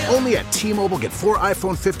here. Only at T-Mobile, get 4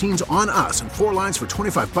 iPhone 15s on us and 4 lines for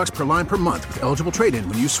 $25 per line per month with eligible trade-in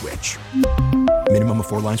when you switch. Minimum of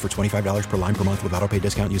 4 lines for $25 per line per month with autopay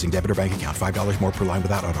discount using debit or bank account. $5 more per line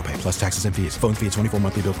without autopay, plus taxes and fees. Phone fee at 24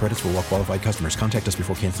 monthly bill credits for well-qualified customers. Contact us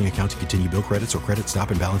before canceling account to continue bill credits or credit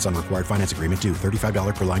stop and balance on required finance agreement due.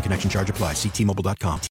 $35 per line connection charge applies. See T-Mobile.com.